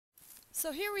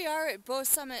So here we are at Bow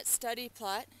Summit Study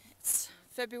Plot. It's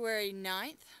February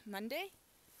 9th, Monday,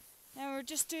 and we're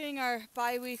just doing our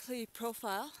bi-weekly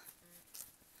profile,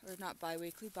 or not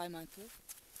bi-weekly, bi-monthly.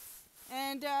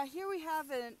 And here we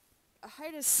have a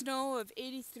height of snow of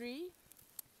 83,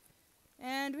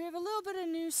 and we have a little bit of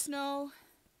new snow,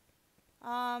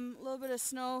 a little bit of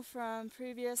snow from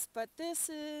previous, but this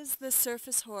is the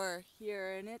surface hoar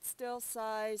here, and it's still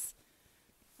size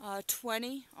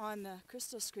 20 on the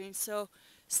crystal screen, so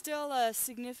still a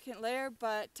significant layer,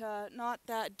 but not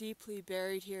that deeply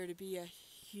buried here to be a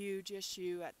huge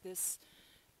issue at this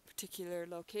particular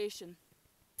location.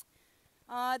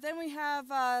 Then we have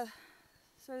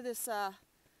sort of this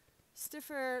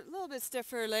stiffer, little bit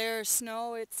stiffer layer of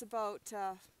snow. It's about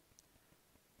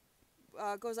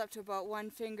goes up to about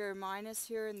 1 finger minus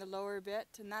here in the lower bit,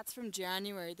 and that's from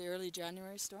January, the early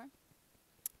January storm.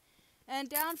 And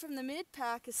down from the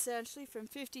mid-pack, essentially, from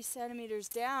 50 centimeters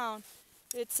down,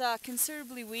 it's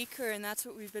considerably weaker, and that's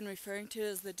what we've been referring to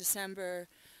as the December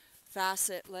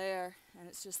facet layer. And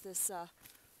it's just this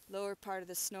lower part of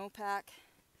the snowpack.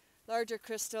 Larger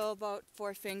crystal, about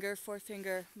 4 finger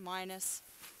minus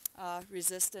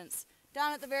resistance.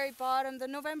 Down at the very bottom, the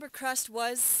November crust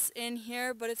was in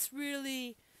here, but it's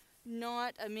really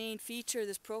not a main feature of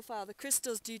this profile. The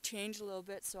crystals do change a little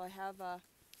bit, so I have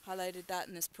highlighted that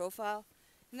in this profile.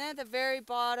 And then at the very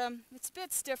bottom, it's a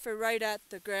bit stiffer right at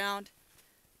the ground.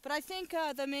 But I think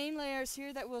the main layers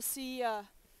here that we'll see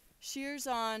shears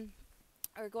on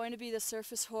are going to be the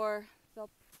surface hoar.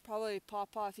 They'll probably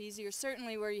pop off easier.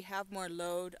 Certainly where you have more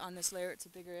load on this layer, it's a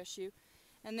bigger issue.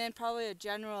 And then probably a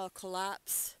general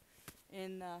collapse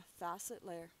in the facet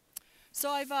layer.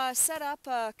 So I've set up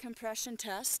a compression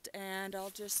test, and I'll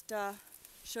just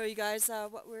show you guys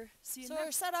what we're seeing. So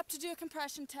we're set up to do a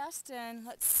compression test, and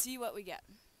let's see what we get.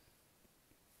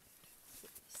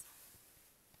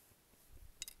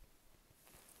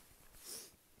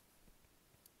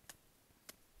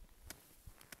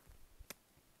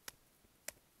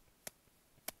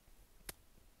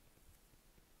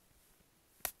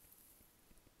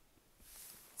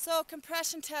 So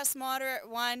compression test moderate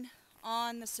 1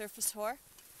 on the surface hoar.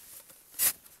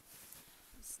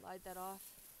 Slide that off.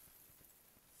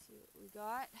 See what we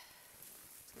got.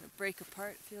 It's going to break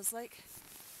apart, it feels like.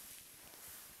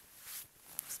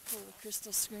 Let's pull the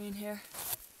crystal screen here.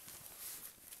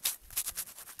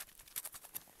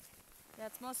 Yeah,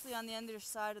 it's mostly on the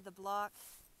underside of the block.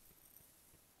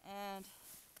 And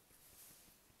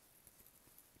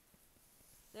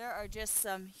there are just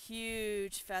some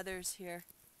huge feathers here.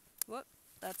 Whoop,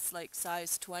 that's like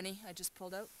size 20 I just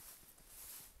pulled out.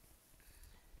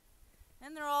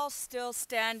 And they're all still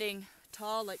standing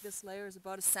tall, like this layer is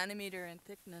about 1 centimeter in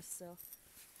thickness, so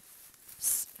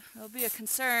it'll be a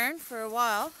concern for a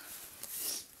while,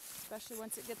 especially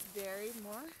once it gets buried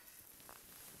more.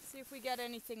 See if we get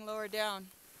anything lower down.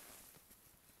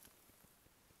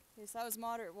 Okay, so that was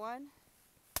moderate 1.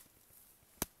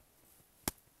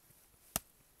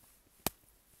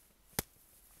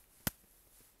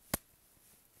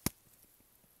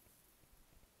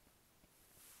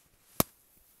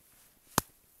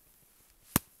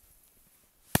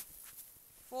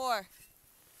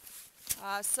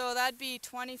 So that'd be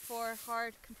 24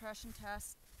 hard compression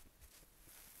test.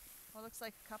 Well, looks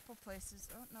like a couple places.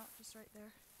 Oh, no, just right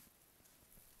there.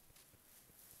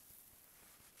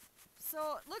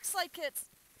 So it looks like it's,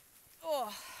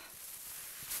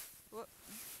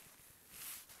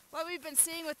 what we've been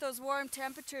seeing with those warm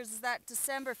temperatures is that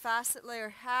December facet layer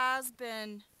has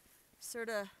been sort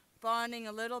of bonding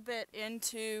a little bit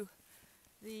into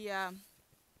the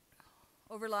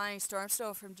overlying storm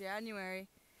snow from January.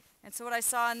 And so what I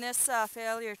saw in this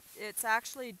failure, it's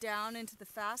actually down into the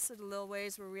facet a little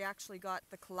ways where we actually got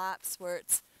the collapse where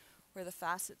the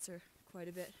facets are quite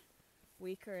a bit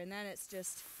weaker, and then it's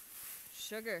just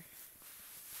sugar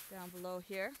down below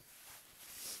here.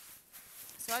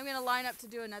 So I'm going to line up to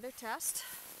do another test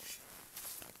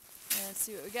and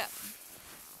see what we get.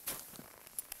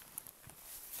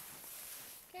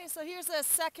 Okay, so here's a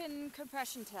second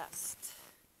compression test.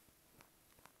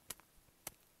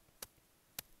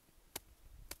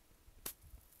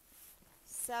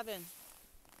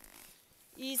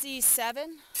 Easy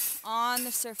 7 on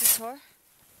the surface hoar.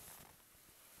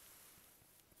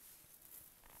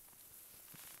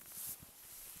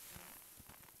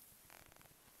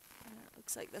 And it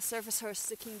looks like the surface hoar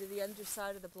sticking to the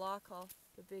underside of the block, all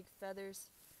the big feathers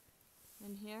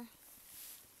in here.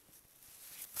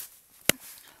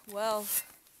 Well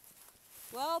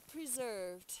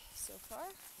preserved so far.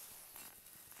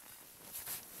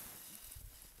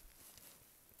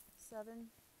 7,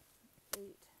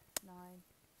 8, 9,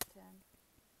 10.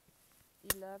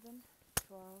 11,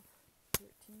 12,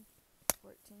 13,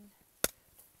 14,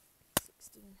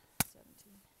 16,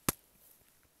 17,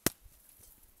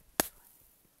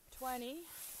 20.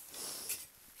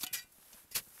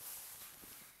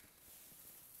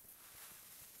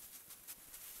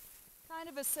 Kind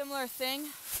of a similar thing,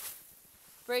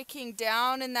 breaking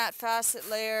down in that facet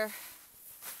layer,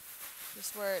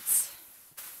 just where it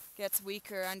gets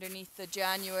weaker underneath the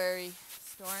January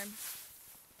storm.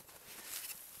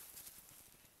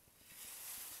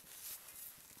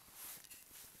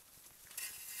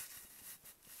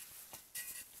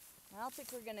 I don't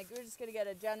think we're just gonna get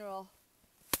a general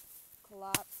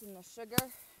collapse in the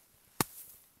sugar.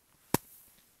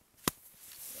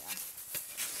 Yeah.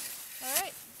 All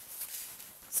right.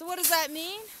 So what does that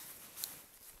mean?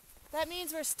 That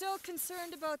means we're still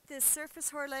concerned about this surface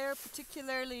hoar layer,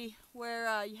 particularly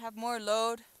where you have more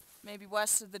load, maybe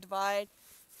west of the divide,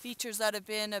 features that have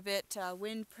been a bit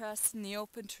wind pressed in the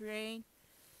open terrain,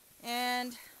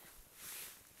 and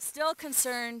still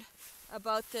concerned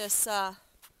about this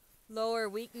lower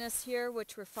weakness here,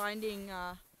 which we're finding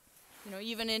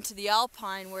even into the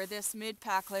alpine, where this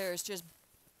mid-pack layer is just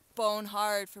bone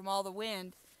hard from all the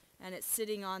wind, and it's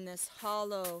sitting on this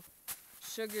hollow,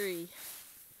 sugary.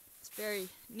 It's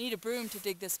need a broom to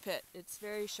dig this pit. It's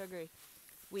very sugary,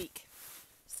 weak.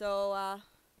 So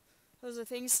those are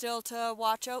things still to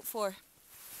watch out for.